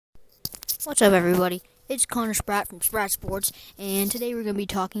What's up, everybody? It's Connor Spratt from Spratt Sports, and today we're going to be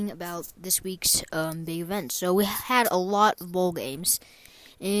talking about this week's big events. So we had a lot of bowl games,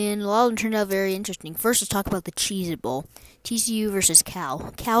 and a lot of them turned out very interesting. First, let's talk about the Cheez-It Bowl. TCU versus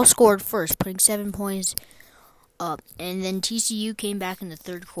Cal. Cal scored first, putting 7 points up, and then TCU came back in the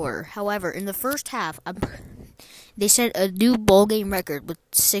third quarter. However, in the first half, they set a new bowl game record with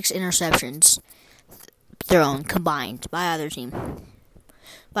 6 interceptions thrown combined by either team.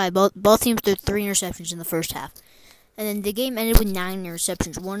 Both teams threw 3 interceptions in the first half. And then the game ended with 9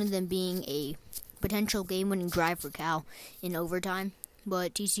 interceptions, one of them being a potential game-winning drive for Cal in overtime.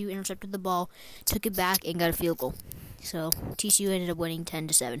 But TCU intercepted the ball, took it back, and got a field goal. So TCU ended up winning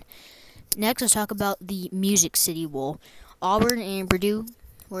 10-7. Next, let's talk about the Music City Bowl. Auburn and Purdue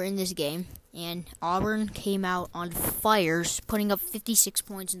were in this game, and Auburn came out on fires, putting up 56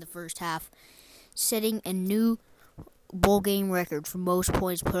 points in the first half, setting a new bowl game record for most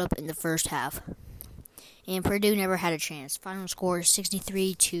points put up in the first half. And Purdue never had a chance. Final score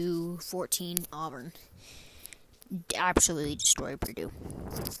 63-14 Auburn. Absolutely destroyed Purdue.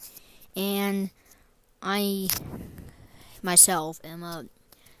 And I myself am a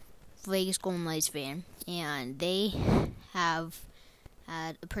Vegas Golden Knights fan, and they have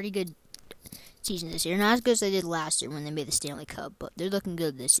had a pretty good season this year. Not as good as they did last year when they made the Stanley Cup, but they're looking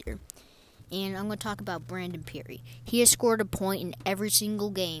good this year. And I'm going to talk about Brandon Perry. He has scored a point in every single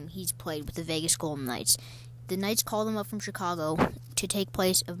game he's played with the Vegas Golden Knights. The Knights called him up from Chicago to take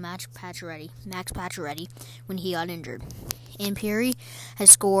place of Max Pacioretty, when he got injured. And Perry has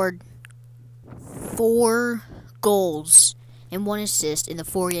scored 4 goals and 1 assist in the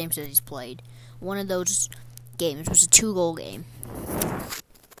 4 games that he's played. One of those games was a 2-goal game.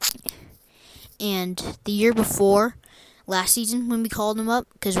 And the year before, last season, when we called him up,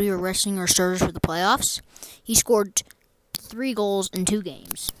 because we were resting our starters for the playoffs, he scored 3 goals in 2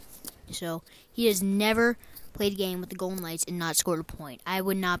 games. So, he has never played a game with the Golden Knights and not scored a point. I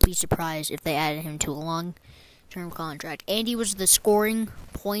would not be surprised if they added him to a long-term contract. And he was the scoring,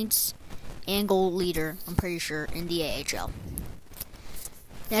 points, and goal leader, I'm pretty sure, in the AHL.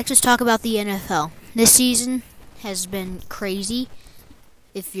 Next, let's talk about the NFL. This season has been crazy.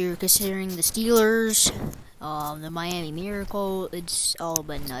 If you're considering the Steelers, the Miami Miracle, it's all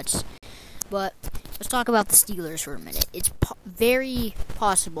been nuts. But let's talk about the Steelers for a minute. It's very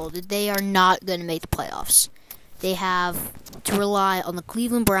possible that they are not going to make the playoffs. They have to rely on the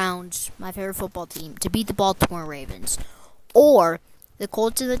Cleveland Browns, my favorite football team, to beat the Baltimore Ravens. Or the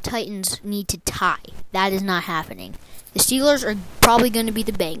Colts and the Titans need to tie. That is not happening. The Steelers are probably going to beat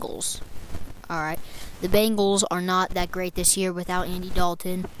the Bengals. Alright. The Bengals are not that great this year without Andy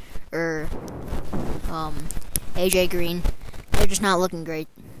Dalton or AJ Green. They're just not looking great.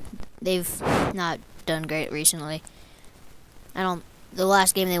 They've not done great recently. The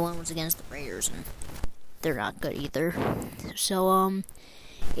last game they won was against the Raiders, and they're not good either. So,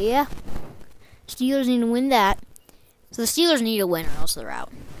 yeah. Steelers need to win that. So the Steelers need to win or else they're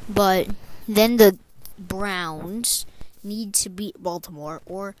out. But then the Browns need to beat Baltimore,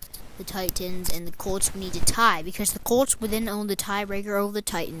 or the Titans and the Colts would need to tie, because the Colts would then own the tiebreaker over the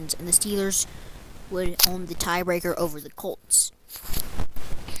Titans, and the Steelers would own the tiebreaker over the Colts.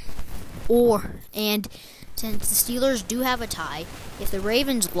 And since the Steelers do have a tie, if the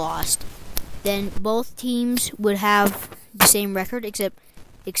Ravens lost, then both teams would have the same record,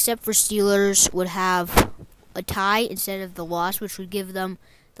 except for Steelers would have a tie instead of the loss, which would give them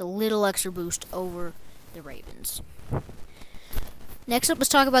the little extra boost over the Ravens. Next up, let's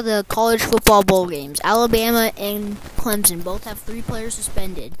talk about the college football bowl games. Alabama and Clemson both have 3 players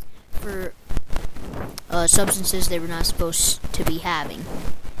suspended for substances they were not supposed to be having.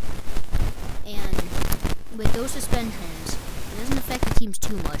 And with those suspensions, it doesn't affect the teams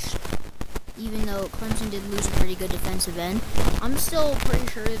too much. Even though Clemson did lose a pretty good defensive end, I'm still pretty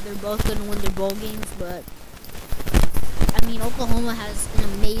sure that they're both going to win their bowl games, but Oklahoma has an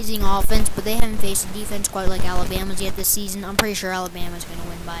amazing offense, but they haven't faced a defense quite like Alabama's yet this season. I'm pretty sure Alabama's going to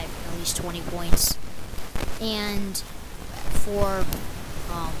win by at least 20 points. And for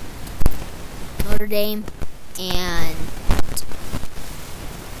Notre Dame and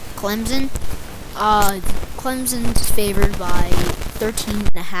Clemson, Clemson's favored by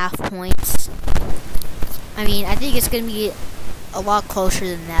 13.5 points. I think it's going to be a lot closer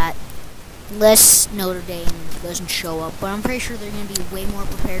than that, unless Notre Dame doesn't show up. But I'm pretty sure they're going to be way more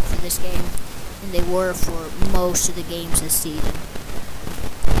prepared for this game than they were for most of the games this season.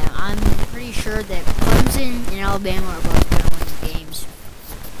 Yeah, I'm pretty sure that Clemson and Alabama are both going to win the games.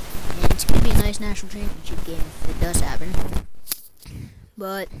 And it's going to be a nice national championship game if it does happen.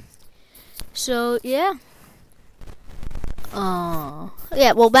 But, so, yeah.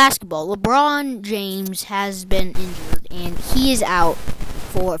 Yeah, well, basketball. LeBron James has been injured, and he is out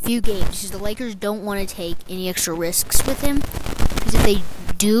for a few games because the Lakers don't want to take any extra risks with him. Because if they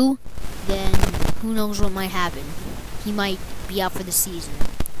do, then who knows what might happen. He might be out for the season.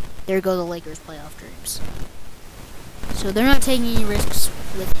 There go the Lakers' playoff dreams. So they're not taking any risks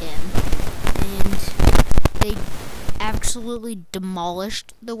with him. And they absolutely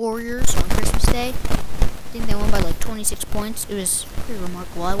demolished the Warriors on Christmas Day. I think they won by like 26 points. It was pretty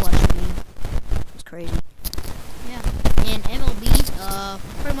remarkable. I watched the game. It was crazy. Yeah. And MLB,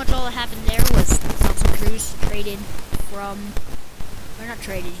 pretty much all that happened there was Nelson Cruz traded from, or not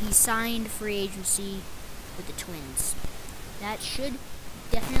traded, he signed free agency with the Twins. That should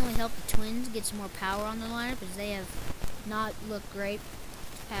definitely help the Twins get some more power on the lineup, because they have not looked great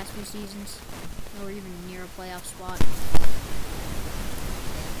the past few seasons, or even near a playoff spot.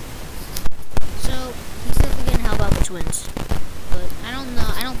 So he's definitely going to help out the Twins, but I don't know.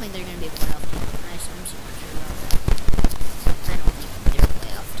 I don't think they're going to be a playoff team. I'm so not sure about that. I don't think they're a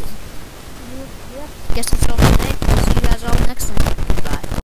playoff team. Yep. Guess that's all for today. See you guys all next time.